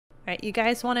Alright, you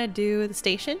guys want to do the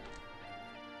station?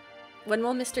 When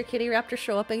will Mr. Kitty Raptor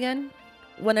show up again?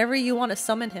 Whenever you want to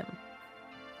summon him.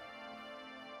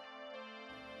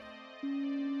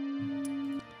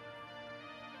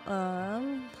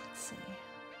 Let's see.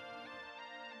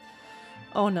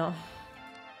 Oh no.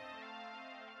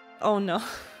 Oh no.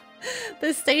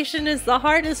 This station is the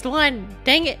hardest one.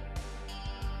 Dang it.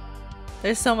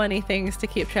 There's so many things to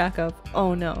keep track of.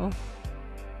 Oh no.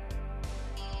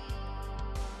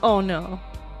 Oh no.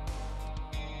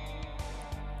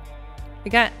 We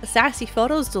got sassy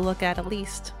photos to look at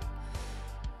least.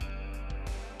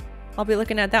 I'll be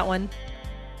looking at that one.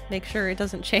 Make sure it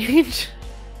doesn't change.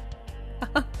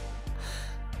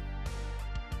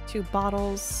 2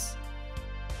 bottles.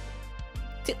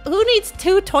 Who needs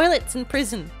 2 toilets in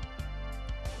prison?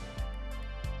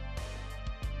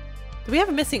 Do we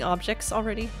have missing objects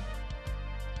already?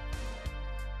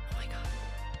 Oh my god.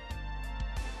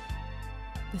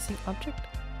 Missing object?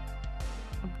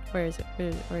 Where is it? Where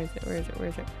is it? Where is it? Where is it? Where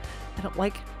is it? I don't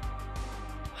like...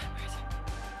 Where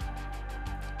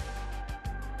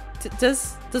is it?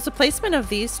 Does the placement of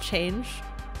these change?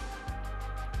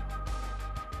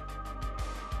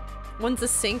 One's a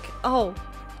sink. Oh.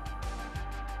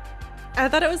 I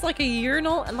thought it was like a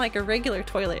urinal and like a regular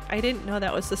toilet. I didn't know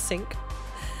that was the sink.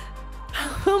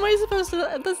 How am I supposed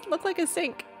to... It doesn't look like a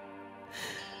sink.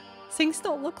 Sinks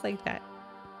don't look like that.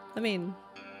 I mean...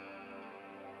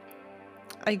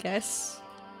 I guess.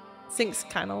 Sinks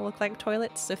kind of look like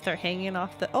toilets if they're hanging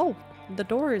off the... Oh! The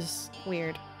door is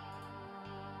weird.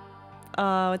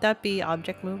 Would that be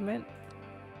object movement?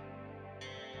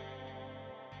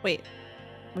 Wait.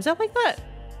 Was that like that?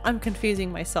 I'm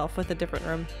confusing myself with a different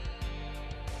room.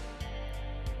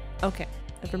 Okay.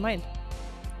 Never mind.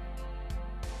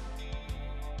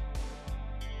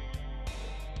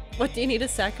 What do you need to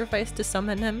sacrifice to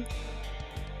summon him?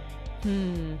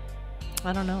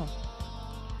 I don't know.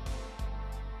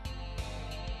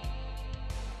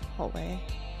 Hallway.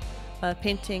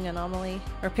 Painting anomaly.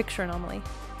 Or picture anomaly.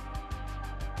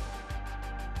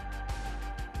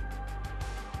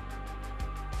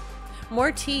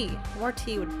 More tea. More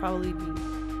tea would probably be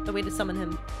the way to summon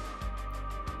him.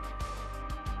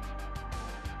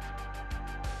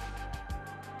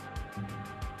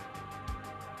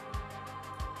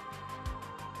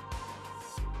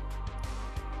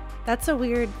 That's a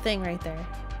weird thing right there.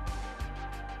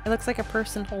 It looks like a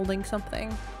person holding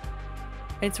something.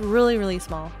 It's really, really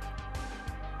small.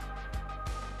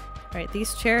 Alright,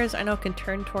 these chairs I know can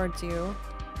turn towards you.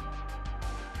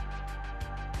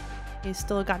 He's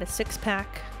still got a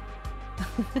 6-pack.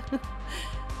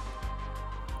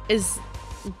 Is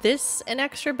this an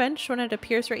extra bench when it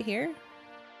appears right here?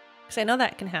 Because I know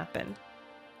that can happen.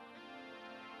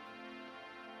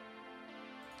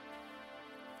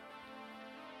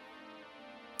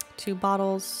 Two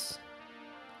bottles.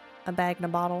 A bag and a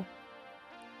bottle.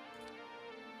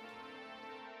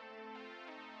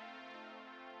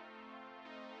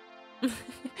 Do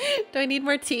I need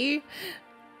more tea?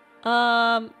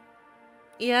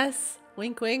 Yes.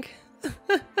 Wink wink.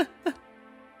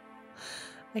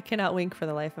 I cannot wink for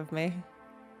the life of me.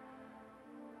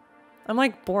 I'm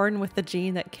like born with the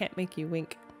gene that can't make you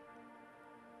wink.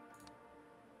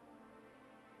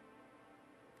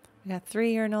 We got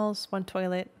 3 urinals, 1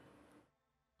 toilet,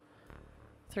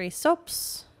 3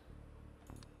 soaps.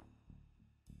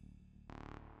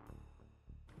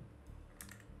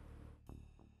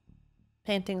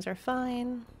 Paintings are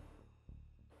fine.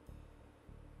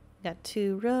 Got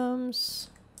 2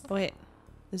 rooms. Oh, wait,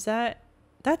 is that...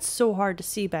 That's so hard to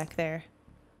see back there.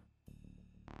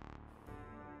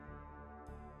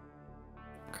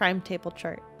 Crime table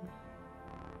chart.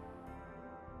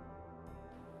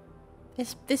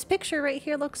 This picture right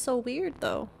here looks so weird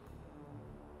though.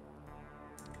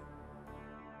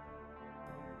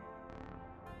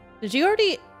 Did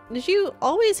you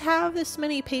always have this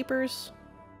many papers?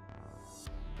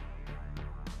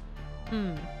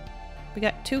 We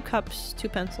got 2 cups, 2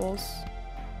 pencils.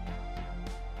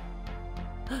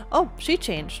 Oh, she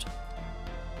changed.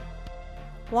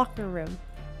 Locker room.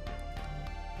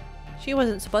 She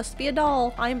wasn't supposed to be a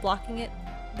doll. I'm blocking it.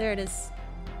 There it is.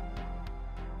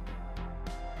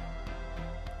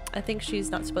 I think she's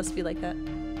not supposed to be like that.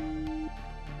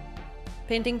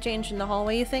 Painting changed in the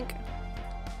hallway, you think?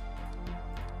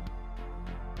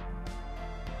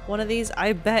 One of these?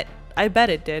 I bet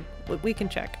it did. We can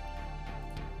check.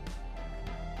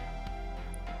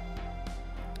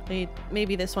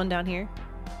 Maybe this one down here.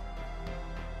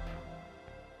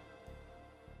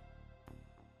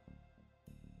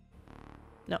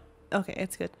 No. Okay,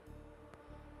 it's good.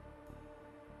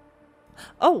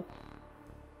 Oh!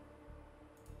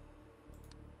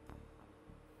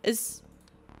 Is...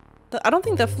 I don't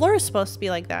think the floor is supposed to be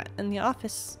like that in the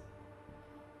office.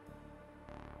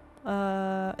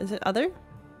 Is it other?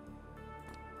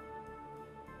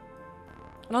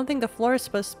 I don't think the floor is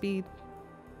supposed to be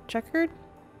checkered.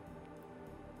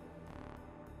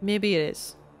 Maybe it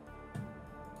is.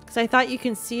 Because I thought you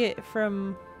can see it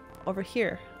from over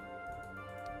here.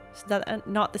 Is that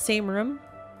not the same room?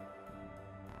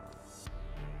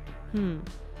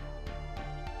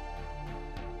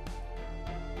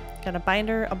 Got a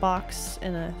binder, a box,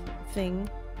 and a thing.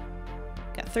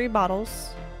 Got 3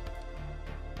 bottles.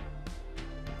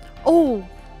 Oh!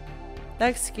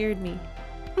 That scared me.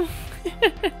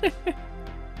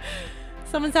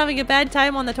 Someone's having a bad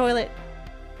time on the toilet.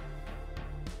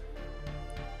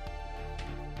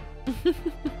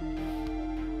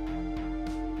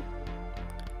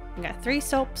 We got 3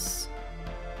 soaps.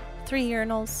 3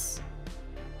 urinals.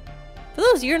 Do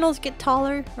those urinals get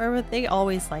taller? Or were they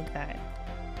always like that?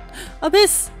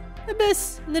 Abyss!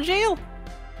 Abyss! In the jail!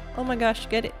 Oh my gosh,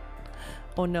 get it.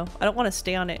 Oh no, I don't want to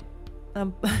stay on it.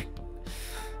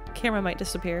 Camera might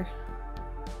disappear.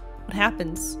 What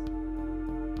happens?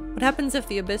 What happens if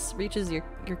the abyss reaches your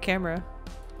camera?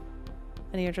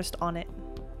 And you're just on it?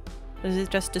 Does it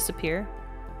just disappear?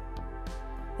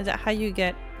 Is that how you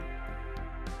get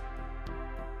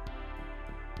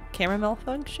camera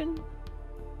malfunction?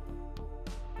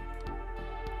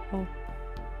 Oh.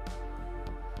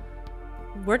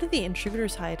 Where do the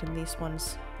intruders hide in these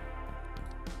ones?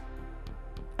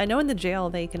 I know in the jail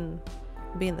they can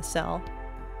be in the cell.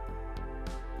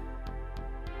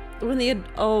 When the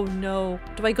oh no.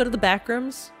 Do I go to the back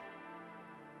rooms?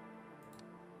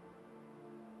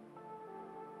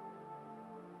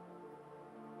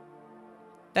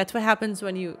 That's what happens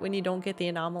when you don't get the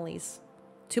anomalies.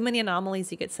 Too many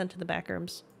anomalies, you get sent to the back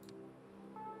rooms.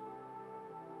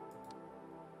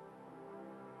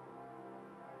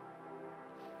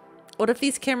 What if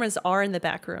these cameras are in the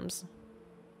back rooms?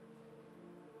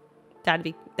 That'd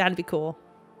be cool.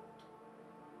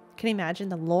 Can you imagine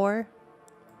the lore?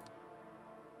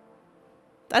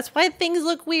 That's why things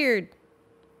look weird.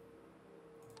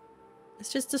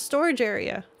 It's just a storage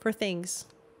area for things.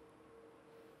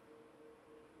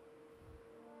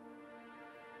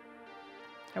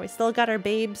 And we still got our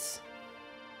babes.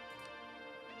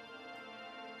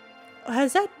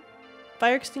 Has that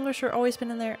fire extinguisher always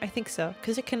been in there? I think so.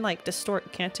 Because it can like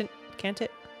distort, can't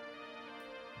it?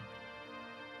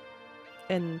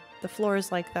 And the floor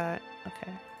is like that.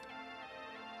 Okay.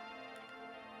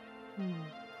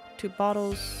 2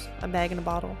 bottles, a bag and a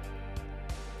bottle.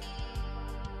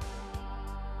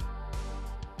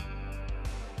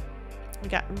 We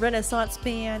got Renaissance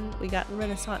man, we got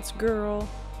Renaissance girl,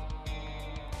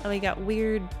 and we got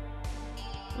weird,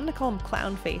 I'm gonna call him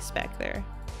clown face back there.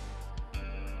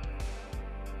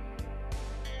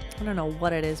 I don't know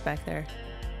what it is back there.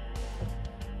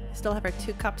 Still have our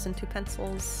 2 cups and 2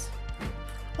 pencils.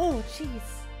 Oh,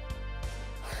 jeez.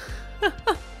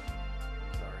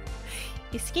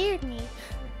 You scared me.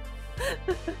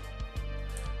 It's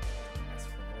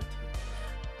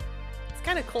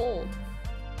kind of cold.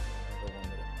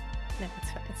 No,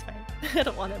 it's fine. I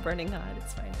don't want it burning hot.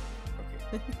 It's fine.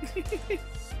 Okay.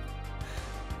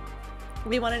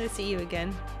 We wanted to see you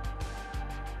again.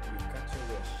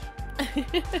 You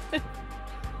got your wish.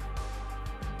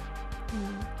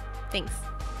 Thanks.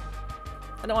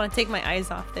 I don't want to take my eyes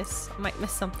off this. I might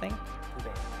miss something.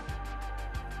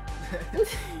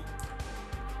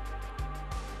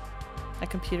 My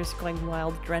computer's going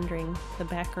wild, rendering the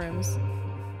back rooms.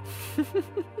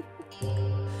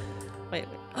 Wait.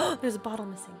 Oh, there's a bottle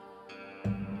missing.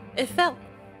 It fell.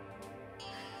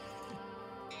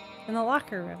 In the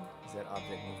locker room. Is that object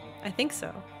movement? I think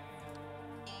so.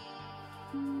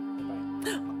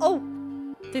 Bye-bye. Oh!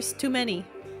 There's too many.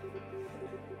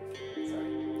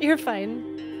 Sorry. You're fine.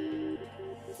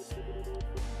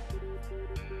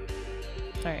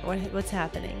 Alright, what's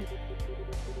happening?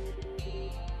 Okay.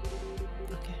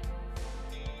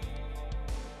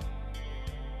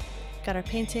 Got our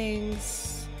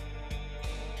paintings.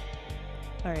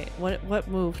 Alright, what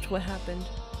moved? What happened?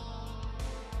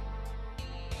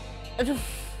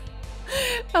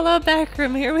 Hello,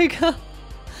 backroom, here we go.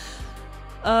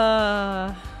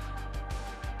 Oh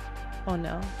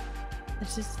no.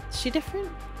 Is she different?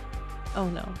 Oh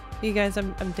no. You guys,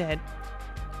 I'm dead.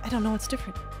 I don't know what's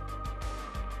different.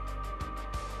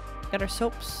 Got our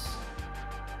soaps.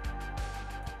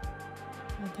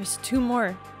 Oh, there's 2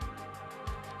 more.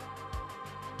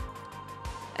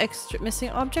 Extra missing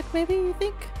object, maybe, you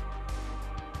think?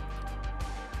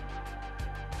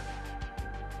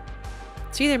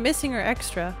 It's either missing or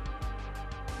extra.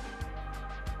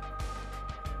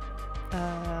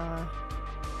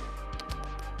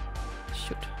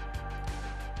 Shoot.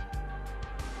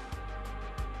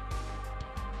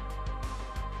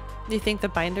 Do you think the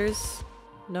binders?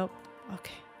 Nope.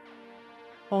 Okay.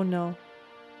 Oh no.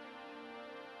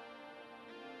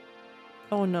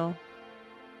 Oh no.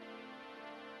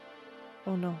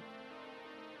 Oh no.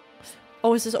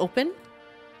 Oh, is this open?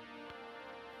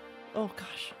 Oh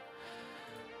gosh.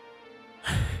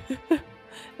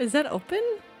 Is that open?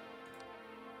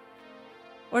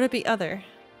 Or would it be other?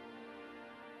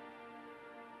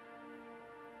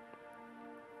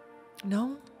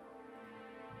 No?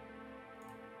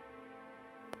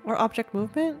 Or object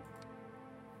movement?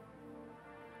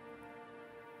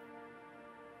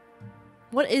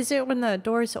 What is it when the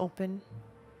doors open?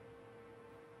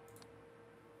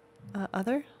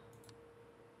 Other?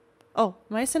 Oh,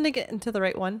 am I sending it into the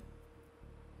right one?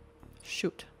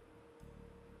 Shoot.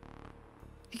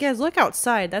 You guys look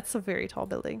outside. That's a very tall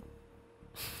building.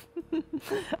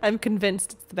 I'm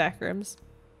convinced it's the back rooms.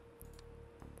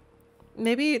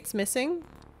 Maybe it's missing?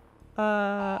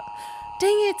 Dang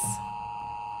it!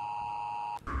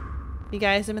 You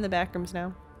guys, I'm in the back rooms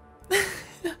now.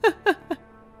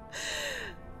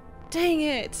 Dang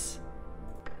it!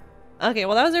 Okay,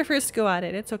 well that was our first go at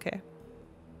it. It's okay.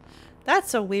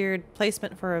 That's a weird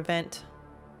placement for a vent.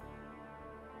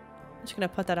 I'm just gonna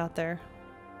put that out there.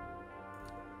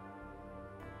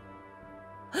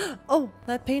 Oh,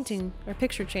 that painting or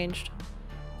picture changed.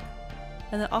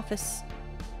 And the office.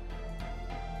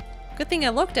 Good thing I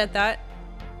looked at that.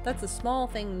 That's a small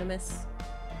thing to miss.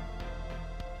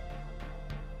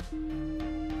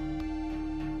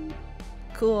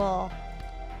 Cool.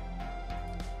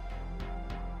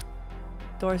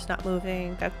 Door's not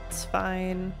moving. That's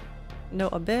fine. No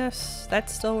abyss.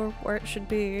 That's still where it should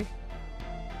be.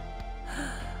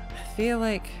 I feel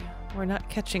like we're not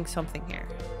catching something here.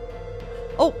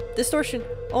 Oh, distortion.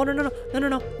 Oh, no, no, no, no, no,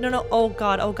 no, no, no. Oh,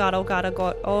 God, oh, God, oh, God, oh,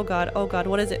 God, oh, God, oh, God.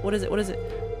 What is it? What is it? What is it?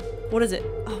 What is it?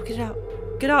 Oh, get it out.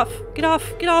 Get off. Get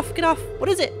off. Get off. Get off. What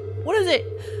is it? What is it?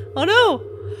 Oh, no.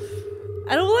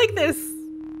 I don't like this.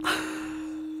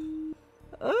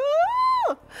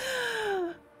 Oh.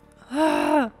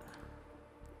 Ah.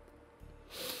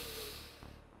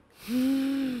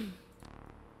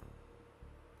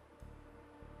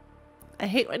 I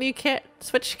hate when you can't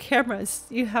switch cameras.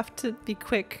 You have to be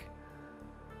quick.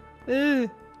 Ugh.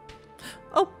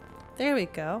 Oh, there we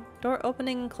go. Door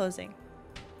opening and closing.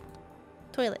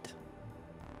 Toilet.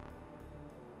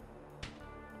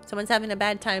 Someone's having a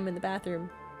bad time in the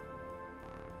bathroom.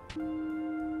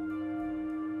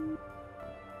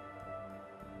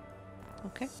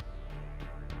 Okay.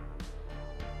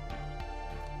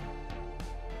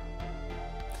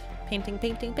 Painting,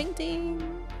 painting,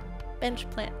 painting. Bench,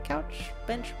 plant, couch.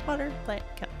 Bench, water, plant,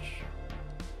 couch.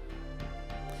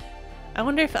 I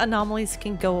wonder if anomalies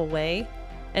can go away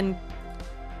and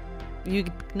you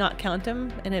not count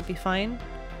them and it'd be fine.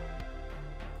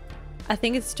 I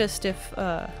think it's just if,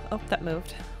 oh, that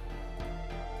moved.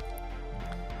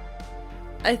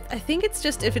 I think it's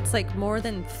just if it's like more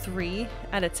than 3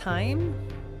 at a time,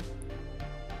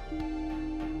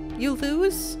 you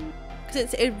lose.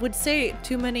 Because it would say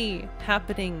too many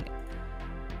happening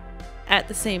at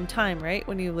the same time, right?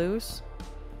 When you lose.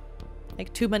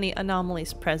 Like too many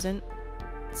anomalies present.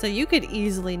 So you could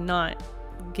easily not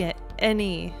get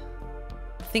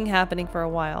anything happening for a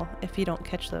while if you don't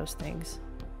catch those things.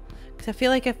 Because I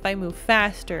feel like if I move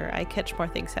faster, I catch more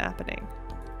things happening.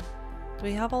 Do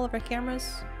we have all of our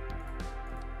cameras?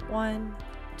 1,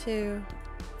 2,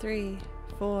 3,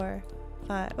 4,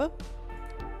 5. Oh.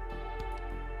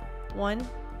 1,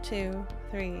 2,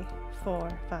 3,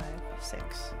 4, 5,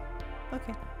 6.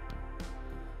 Okay.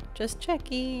 Just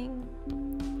checking.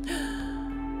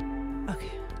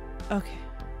 Okay. Okay.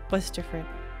 What's different?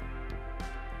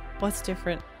 What's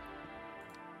different?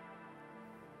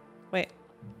 Wait.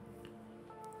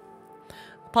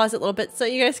 Pause it a little bit so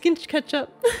you guys can catch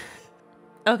up.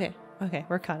 Okay. Okay,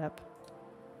 we're caught up.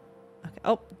 Okay.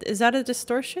 Oh, is that a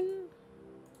distortion?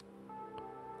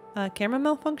 Camera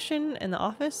malfunction in the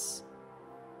office?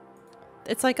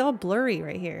 It's like all blurry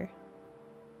right here.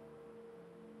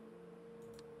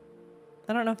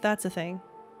 I don't know if that's a thing.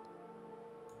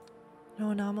 No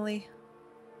anomaly.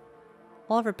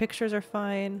 All of our pictures are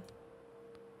fine.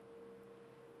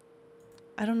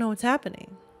 I don't know what's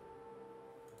happening.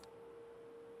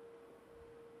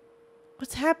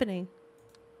 What's happening?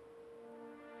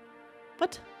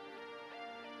 What?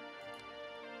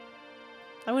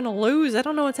 I'm gonna lose. I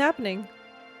don't know what's happening.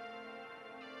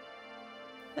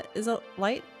 Is a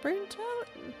light burnt out?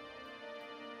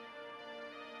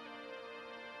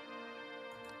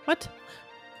 What?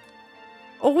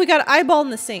 Oh, we got an eyeball in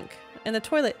the sink. In the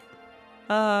toilet.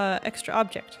 Extra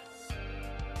object.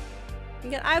 We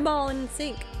got eyeball in the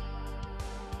sink.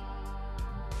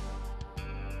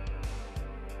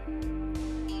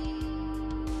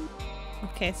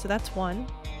 Okay, so that's one.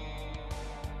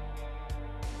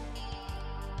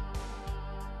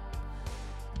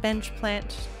 Bench,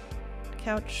 plant,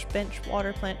 couch, bench,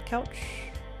 water, plant, couch.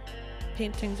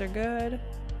 Paintings are good.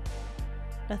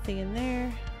 Nothing in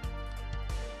there.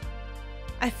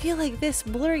 I feel like this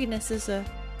blurriness is a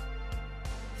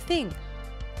thing.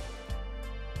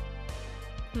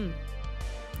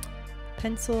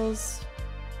 Pencils.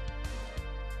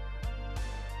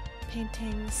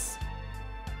 Paintings.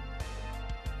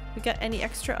 We got any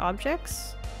extra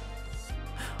objects?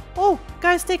 Oh,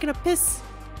 guy's taking a piss.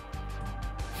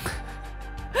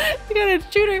 We got a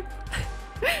shooter.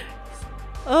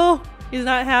 Oh, he's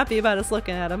not happy about us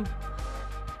looking at him.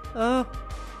 Oh,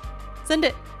 send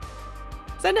it.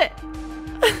 Send it.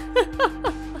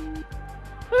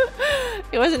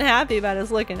 He wasn't happy about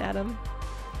us looking at him.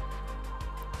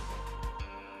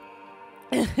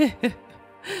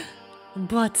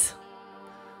 Butt.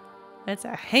 That's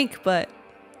a Hank butt.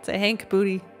 It's a Hank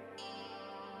booty.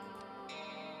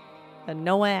 A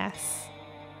no ass.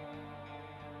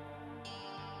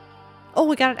 Oh,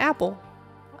 we got an apple.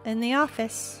 In the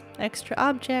office. Extra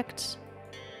object.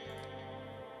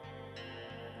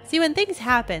 See, when things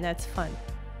happen, that's fun.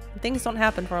 When things don't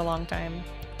happen for a long time,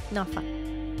 not fun.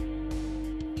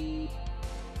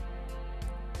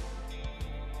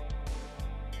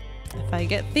 If I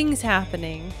get things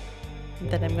happening,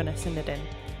 then I'm gonna send it in.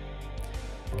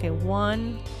 Okay,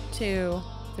 1, 2,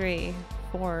 3,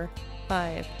 4,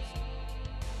 5.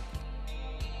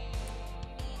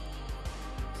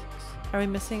 Are we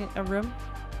missing a room?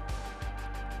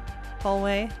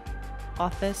 Hallway?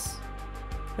 Office?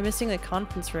 We're missing the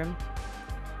conference room.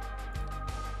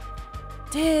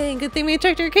 Dang, good thing we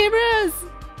checked our cameras!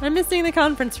 I'm missing the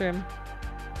conference room.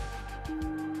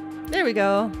 There we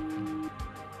go.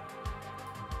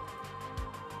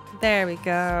 There we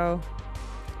go.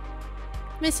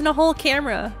 Missing a whole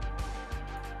camera.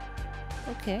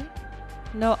 Okay.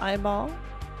 No eyeball.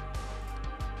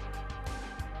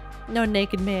 No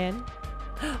naked man.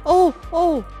 Oh!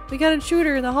 Oh! We got a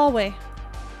shooter in the hallway.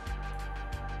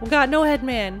 We got no head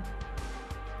man.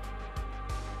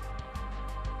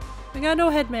 We got no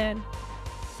head man.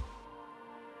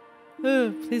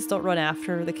 Ugh, please don't run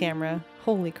after the camera.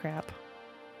 Holy crap.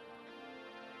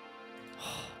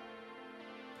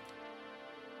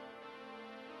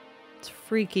 It's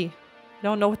freaky. You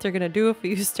don't know what they're gonna do if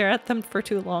you stare at them for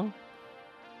too long.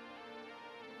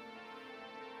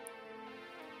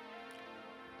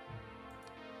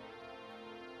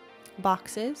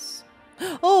 Boxes.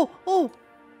 Oh! Oh!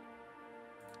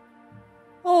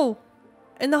 Oh!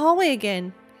 In the hallway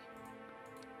again.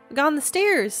 We got on the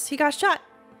stairs. He got shot.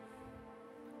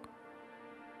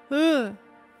 Ugh.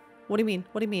 What do you mean?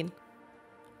 What do you mean?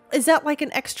 Is that like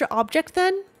an extra object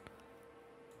then?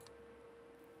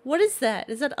 What is that?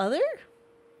 Is that other?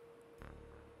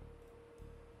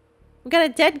 We got a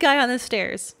dead guy on the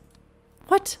stairs.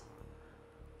 What?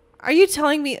 Are you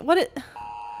telling me what it...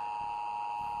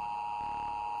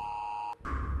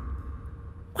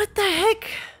 What the heck?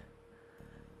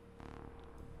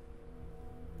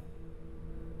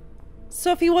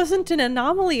 So if he wasn't an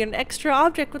anomaly, an extra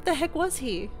object, what the heck was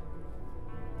he?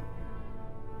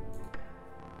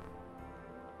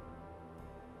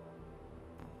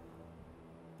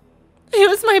 He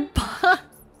was my boss.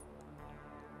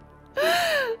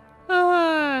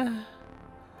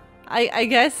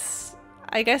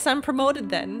 I guess I'm promoted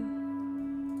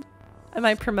then. Am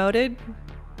I promoted?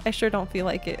 I sure don't feel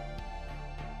like it.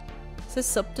 Is this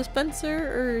soap dispenser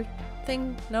or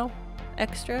thing? No?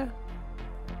 Extra?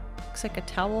 Looks like a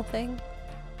towel thing.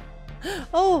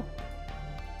 Oh!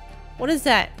 What is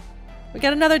that? We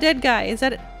got another dead guy. Is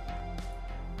that it?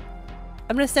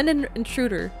 I'm gonna send an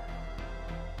intruder.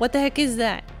 What the heck is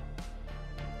that?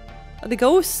 The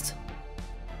ghost?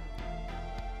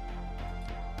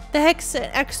 The heck's an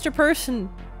extra person?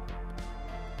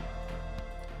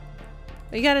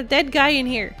 We got a dead guy in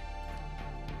here.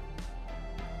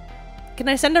 Can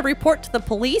I send a report to the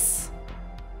police?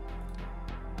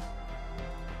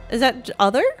 Is that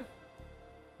other?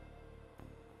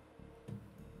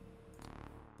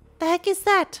 The heck is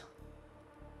that?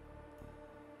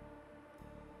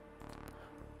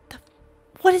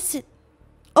 What is it?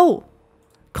 Oh,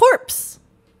 corpse.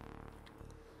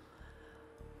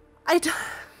 I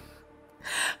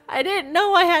didn't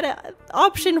know I had an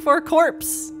option for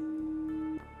corpse.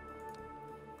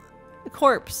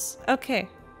 Corpse. Okay.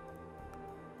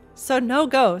 So no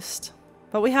ghost.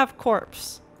 But we have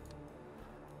corpse.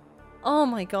 Oh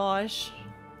my gosh.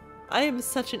 I am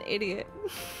such an idiot.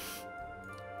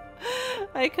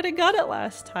 I could have got it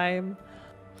last time.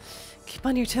 Keep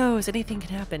on your toes. Anything can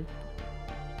happen.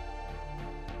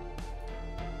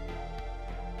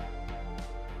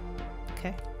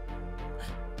 Okay.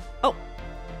 Oh.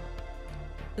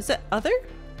 Is that other?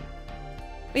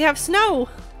 We have snow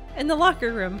in the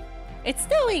locker room. It's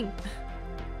snowing.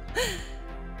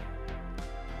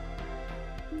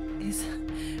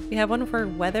 We have one for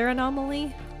weather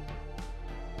anomaly.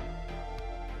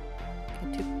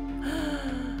 Okay, two.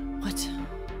 What?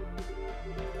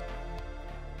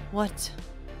 What?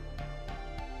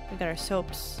 We got our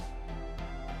soaps.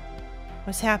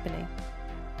 What's happening?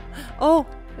 Oh,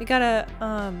 we got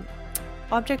a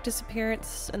object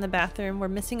disappearance in the bathroom. We're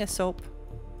missing a soap.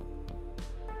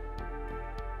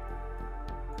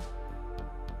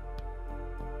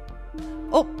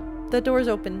 Oh, the door's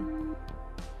open.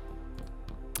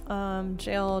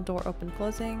 Jail door open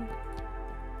closing.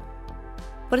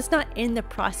 But it's not in the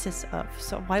process of,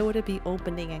 so why would it be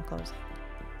opening and closing?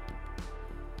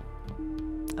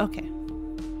 Okay.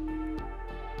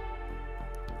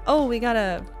 Oh, we got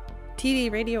a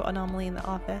TV radio anomaly in the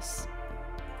office.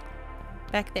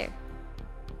 Back there.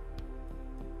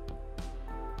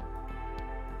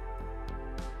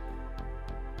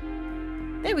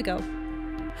 There we go.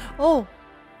 Oh,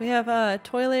 we have a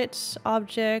toilet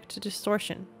object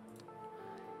distortion.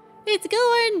 It's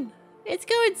going! It's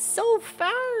going so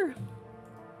far!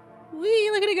 Wee,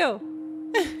 look at it go!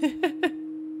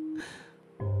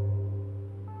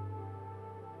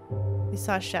 We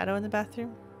saw a shadow in the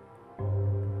bathroom.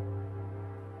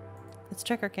 Let's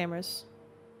check our cameras.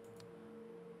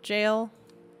 Jail.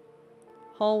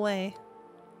 Hallway.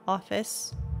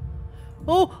 Office.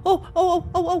 Oh,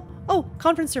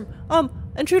 conference room.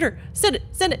 Intruder. Send it,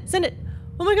 send it, send it.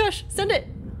 Oh my gosh, send it.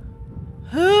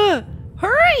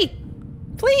 Hurry!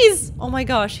 Please! Oh my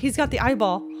gosh, he's got the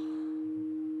eyeball.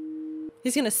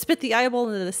 He's gonna spit the eyeball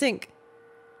into the sink.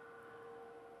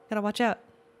 Gotta watch out.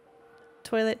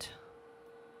 Toilet.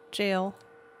 Jail.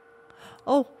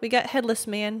 Oh, we got headless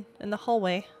man in the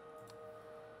hallway.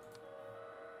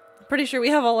 I'm pretty sure we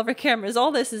have all of our cameras.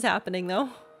 All this is happening though.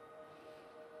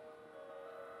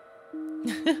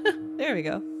 There we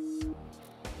go.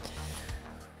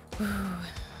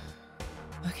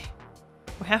 Okay.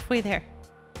 We're halfway there.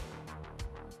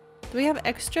 Do we have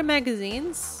extra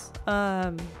magazines?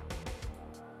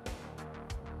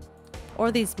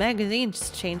 Or these magazines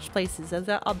change places. Is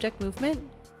that object movement?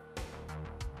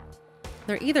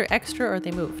 They're either extra or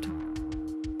they moved.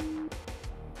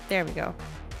 There we go.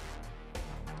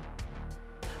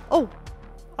 Oh!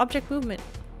 Object movement.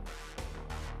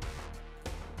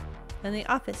 In the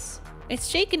office. It's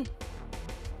shaking!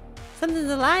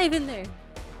 Something's alive in there.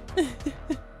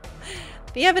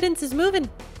 The evidence is moving.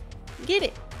 Get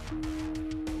it.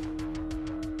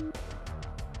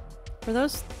 Were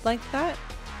those like that?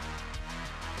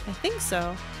 I think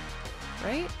so.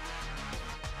 Right?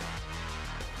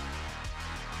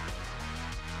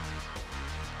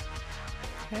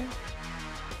 Okay.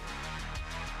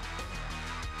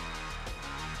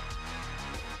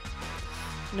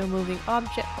 No moving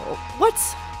object. Oh, what?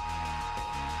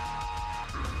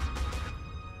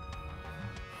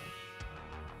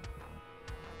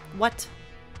 What?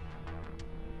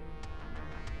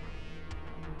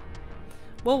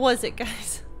 What was it,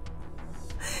 guys?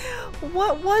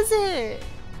 What was it?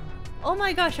 Oh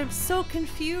my gosh, I'm so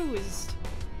confused.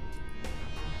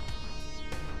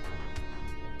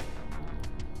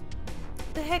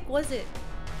 What the heck was it?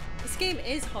 This game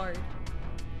is hard.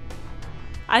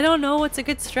 I don't know what's a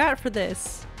good strat for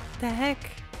this. What the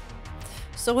heck?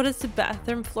 So what does the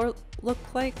bathroom floor look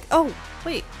like? Oh,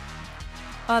 wait.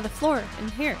 The floor in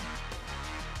here.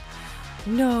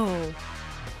 No.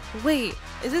 Wait,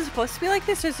 is it supposed to be like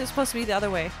this or is it supposed to be the other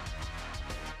way?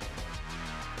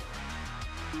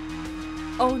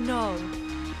 Oh no.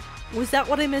 Was that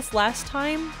what I missed last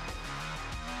time?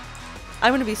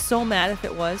 I'm gonna be so mad if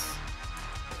it was.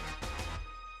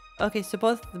 Okay, so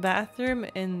both the bathroom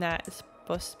and that is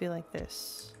supposed to be like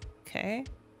this. Okay.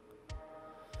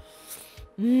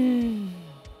 I'm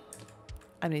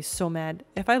gonna be so mad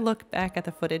if I look back at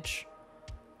the footage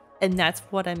and that's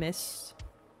what I missed.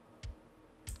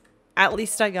 At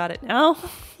least I got it now.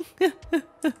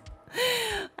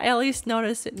 I at least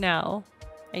noticed it now.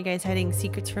 Are you guys hiding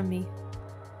secrets from me?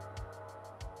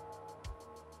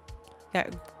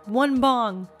 Got one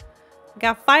bong.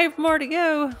 Got 5 more to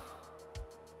go.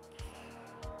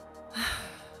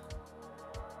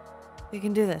 We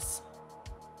can do this.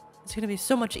 It's gonna be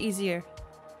so much easier.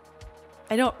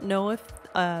 I don't know if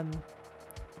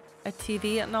a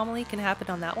TV anomaly can happen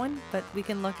on that one, but we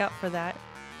can look out for that.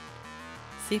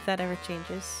 See if that ever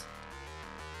changes.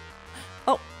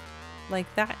 Oh, like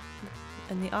that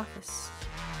in the office.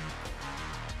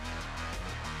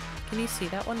 Can you see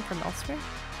that one from elsewhere?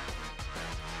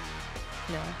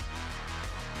 No.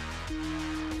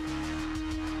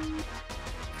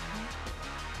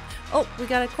 Oh, we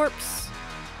got a corpse.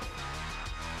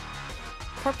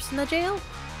 Corpse in the jail?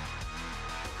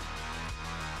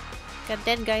 Got a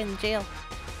dead guy in the jail.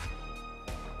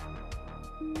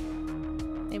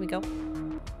 There we go.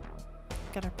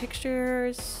 Got our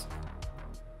pictures.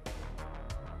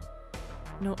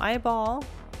 No eyeball.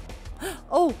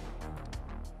 Oh!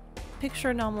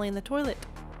 Picture anomaly in the toilet.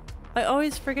 I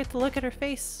always forget to look at her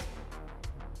face.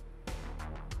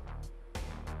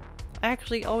 I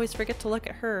actually always forget to look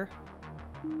at her.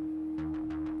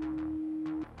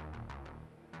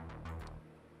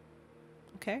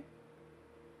 Okay.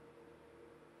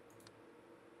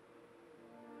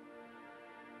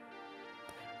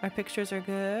 Our pictures are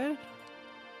good.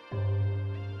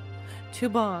 2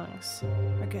 bongs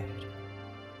are good.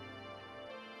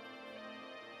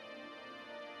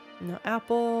 No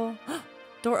apple.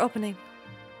 Door opening.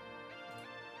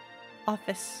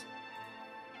 Office.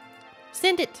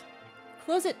 Send it.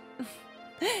 Close it.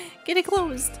 Get it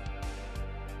closed.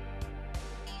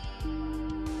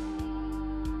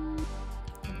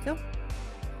 There we go.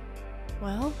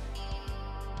 Well.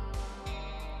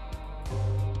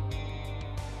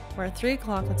 We're at 3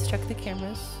 o'clock. Let's check the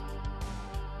cameras.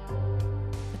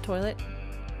 The toilet.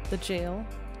 The jail.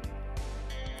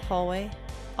 Hallway.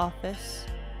 Office.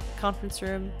 Conference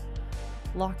room.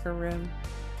 Locker room.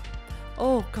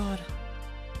 Oh god.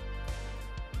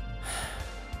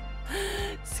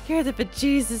 Scared the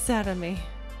bejesus out of me.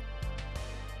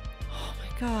 Oh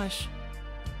my gosh.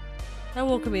 That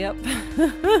woke me up.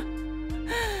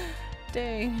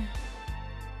 Dang.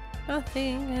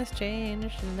 Nothing has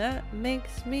changed and that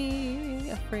makes me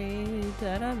afraid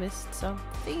that I missed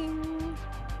something.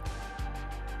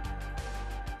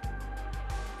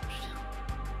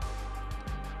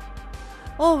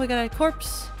 Oh, we got a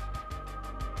corpse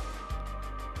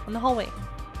on the hallway.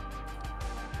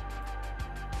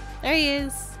 There he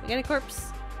is. We got a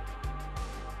corpse.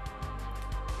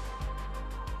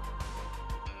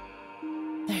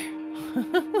 There.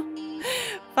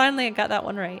 Finally, I got that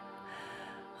one right.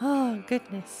 Oh,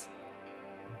 goodness.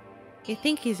 You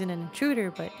think he's an intruder,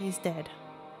 but he's dead.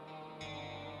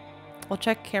 We'll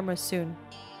check cameras soon.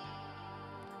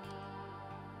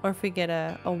 Or if we get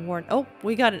a warrant. Oh,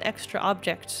 we got an extra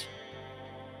object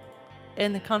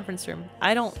in the conference room.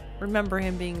 I don't remember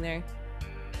him being there.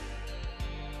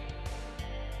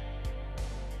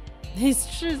 He's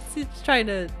trying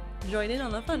to join in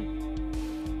on the fun.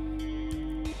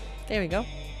 There we go.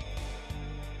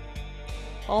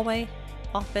 Hallway,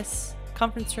 office,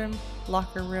 conference room,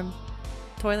 locker room,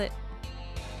 toilet.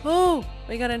 Oh,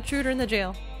 we got an intruder in the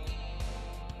jail.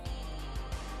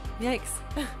 Yikes.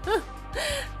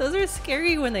 Those are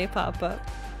scary when they pop up.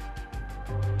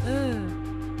 Ugh.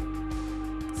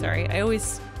 Sorry, I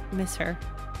always miss her.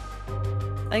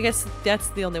 I guess that's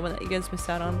the only one that you guys missed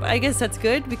out on. But I guess that's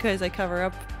good because I cover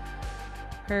up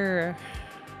her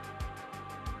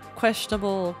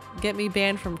questionable get me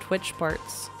banned from Twitch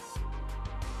parts.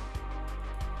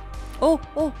 Oh,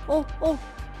 oh, oh, oh.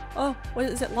 Oh, what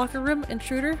is it? Locker room?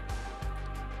 Intruder?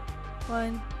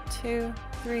 1, 2,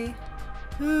 3.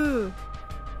 Ooh.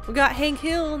 We got Hank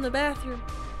Hill in the bathroom.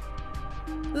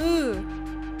 Ooh.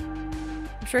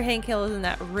 I'm sure Hank Hill isn't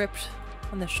that ripped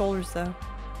on the shoulders though.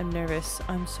 I'm nervous.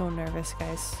 I'm so nervous,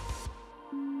 guys.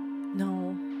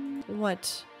 No.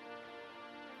 What?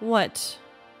 What?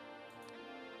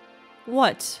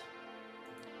 What?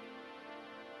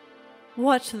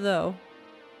 What though?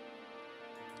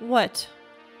 What?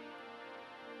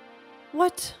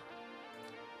 What?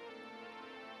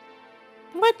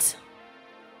 What?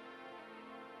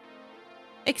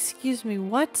 Excuse me,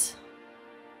 what?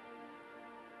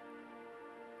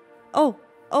 Oh,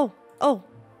 oh, oh,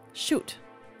 shoot.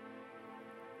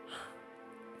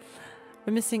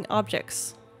 We're missing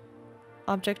objects.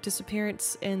 Object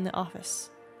disappearance in the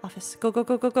office. Office. Go, go,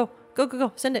 go, go, go. Go, go,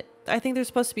 go. Send it. I think there's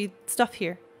supposed to be stuff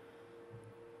here.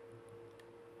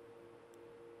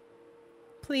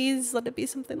 Please let it be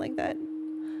something like that.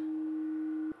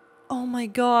 Oh my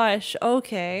gosh.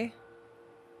 Okay.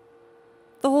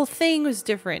 The whole thing was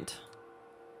different.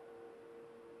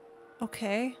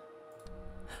 Okay.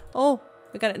 Oh,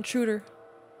 we got an intruder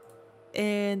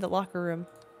in the locker room.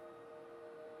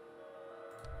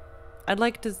 I'd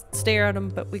like to stare at him,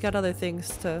 but we got other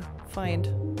things to find.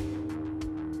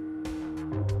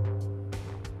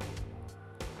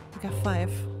 We got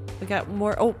 5. We got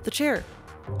more. Oh, the chair.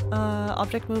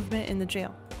 Object movement in the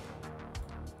jail.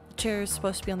 The chair is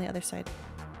supposed to be on the other side.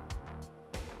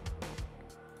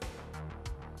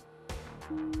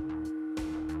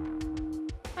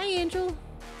 Hi, Angel.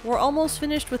 We're almost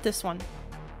finished with this one.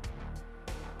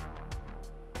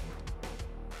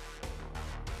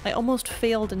 I almost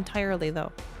failed entirely,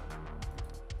 though.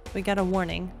 We got a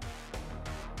warning.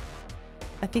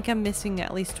 I think I'm missing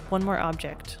at least one more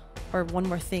object. Or one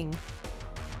more thing.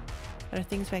 There are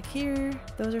things back here.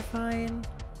 Those are fine.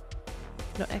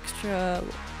 No extra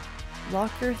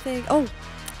locker thing. Oh!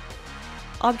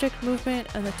 Object movement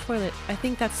and the toilet. I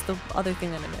think that's the other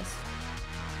thing that I missed.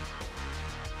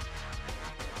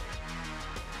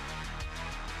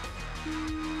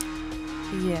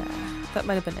 Yeah, that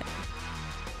might have been it.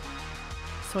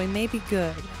 So we may be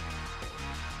good.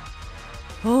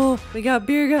 Oh, we got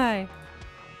beer guy.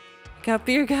 Got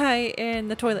beer guy in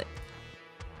the toilet.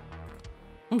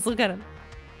 Let's look at him.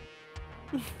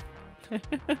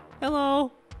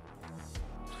 Hello.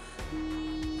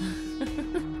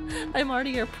 I'm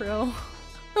already a pro.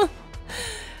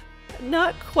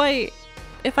 Not quite.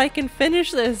 If I can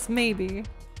finish this, maybe.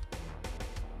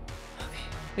 Okay.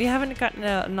 We haven't gotten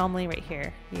an anomaly right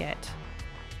here yet.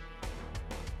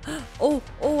 Oh,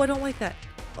 I don't like that.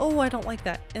 Oh, I don't like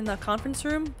that. In the conference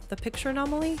room, the picture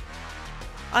anomaly,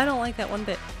 I don't like that one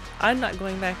bit. I'm not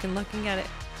going back and looking at it.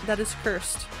 That is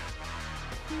cursed.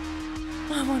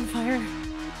 I'm on fire.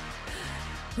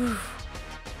 Whew.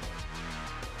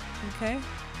 Okay.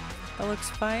 That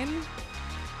looks fine.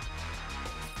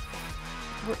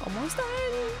 We're almost done.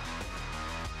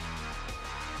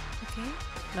 Okay.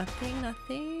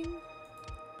 Nothing.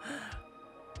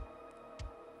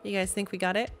 You guys think we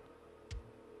got it?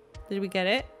 Did we get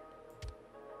it?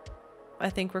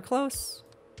 I think we're close.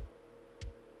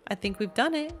 I think we've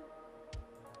done it.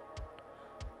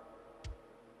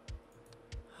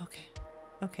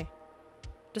 Okay.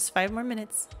 Just 5 more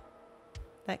minutes.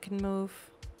 That can move.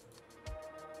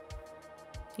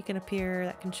 He can appear,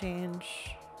 that can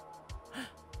change.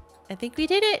 I think we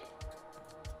did it!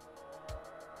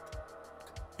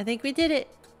 I think we did it!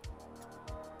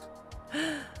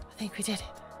 I think we did it.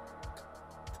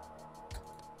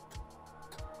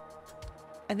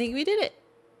 I think we did it!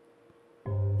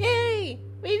 Yay!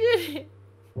 We did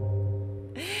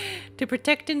it! To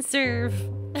protect and serve.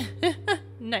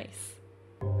 Nice.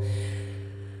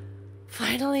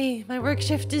 Finally, my work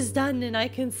shift is done and I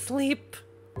can sleep.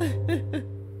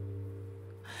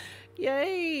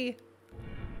 Yay!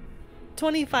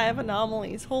 25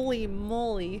 anomalies. Holy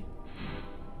moly.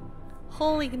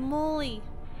 Holy moly.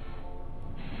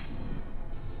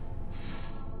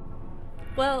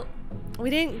 Well, we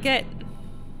didn't get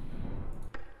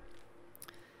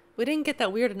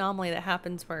that weird anomaly that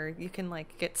happens where you can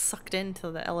like get sucked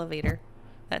into the elevator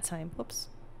that time. Whoops.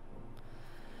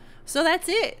 So that's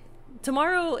it.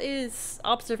 Tomorrow is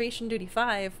Observation Duty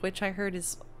 5, which I heard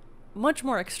is much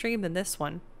more extreme than this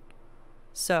one.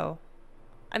 So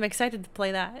I'm excited to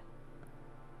play that.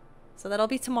 So that'll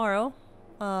be tomorrow.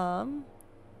 I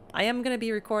am going to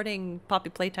be recording Poppy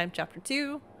Playtime Chapter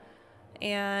 2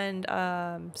 and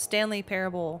Stanley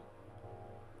Parable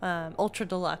Ultra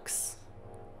Deluxe.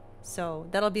 So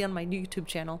that'll be on my YouTube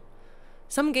channel.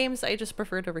 Some games I just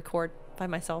prefer to record by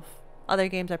myself. Other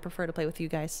games I prefer to play with you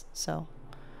guys. So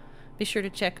be sure to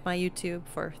check my YouTube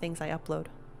for things I upload.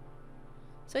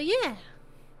 So yeah.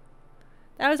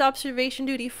 That was Observation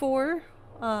Duty 4.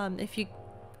 If you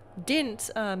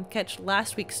didn't catch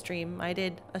last week's stream, I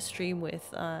did a stream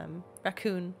with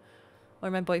Raccoon, or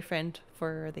my boyfriend,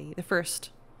 for the first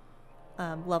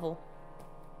level.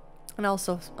 And I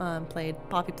also played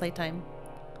Poppy Playtime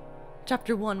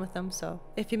Chapter 1 with them, so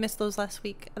if you missed those last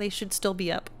week, they should still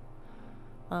be up.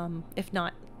 If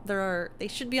not, they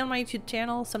should be on my YouTube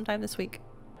channel sometime this week.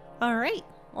 Alright,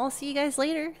 well, I'll see you guys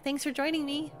later. Thanks for joining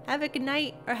me. Have a good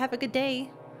night, or have a good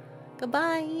day.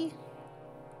 Goodbye.